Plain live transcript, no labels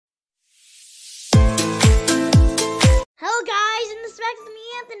back to me,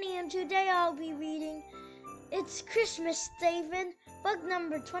 Anthony, and today I'll be reading It's Christmas, David, book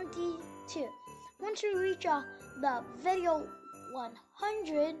number 22. Once we reach the video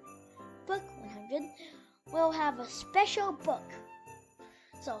 100, book 100, we'll have a special book.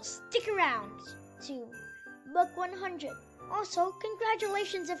 So stick around to book 100. Also,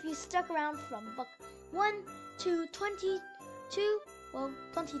 congratulations if you stuck around from book 1 to 22. Well,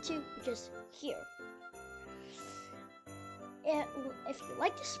 22, which is here. If you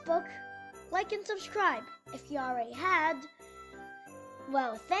like this book, like and subscribe. If you already had,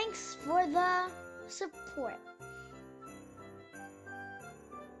 well, thanks for the support.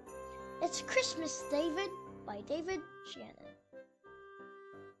 It's Christmas, David, by David Shannon.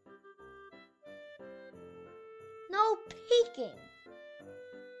 No peeking.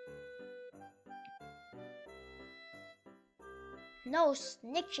 No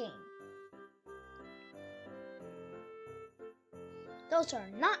snitching. Those are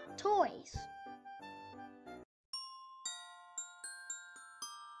not toys.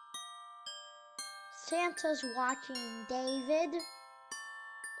 Santa's watching, David.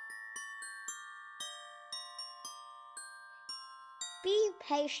 Be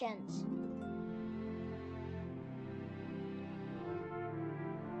patient.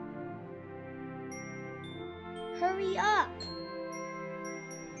 Hurry up.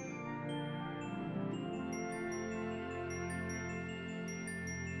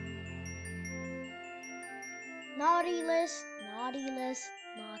 Naughty list, naughty list,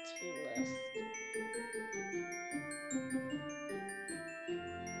 naughty list.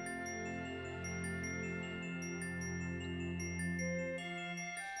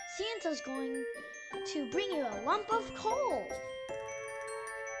 Santa's going to bring you a lump of coal.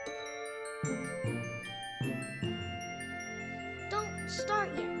 Don't start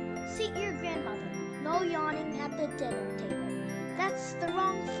yet. Seat your grandmother. No yawning at the dinner table. That's the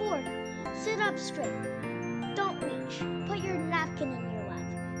wrong fork. Sit up straight. Don't reach. Put your napkin in your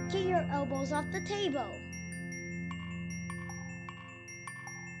lap. Get your elbows off the table.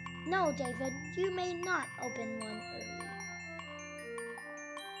 No, David, you may not open one early.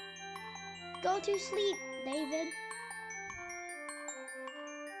 Go to sleep, David.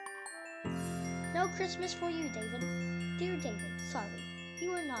 No Christmas for you, David. Dear David, sorry.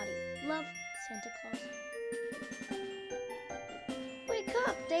 You were naughty. Love, Santa Claus. Wake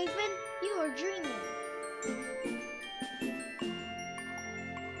up, David. You are dreaming.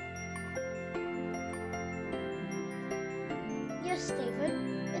 Yes, David,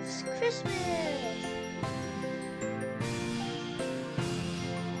 it's Christmas!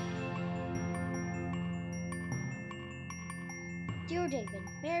 Dear David,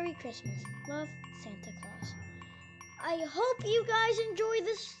 Merry Christmas. Love, Santa Claus. I hope you guys enjoy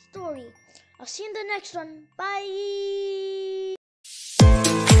this story. I'll see you in the next one. Bye!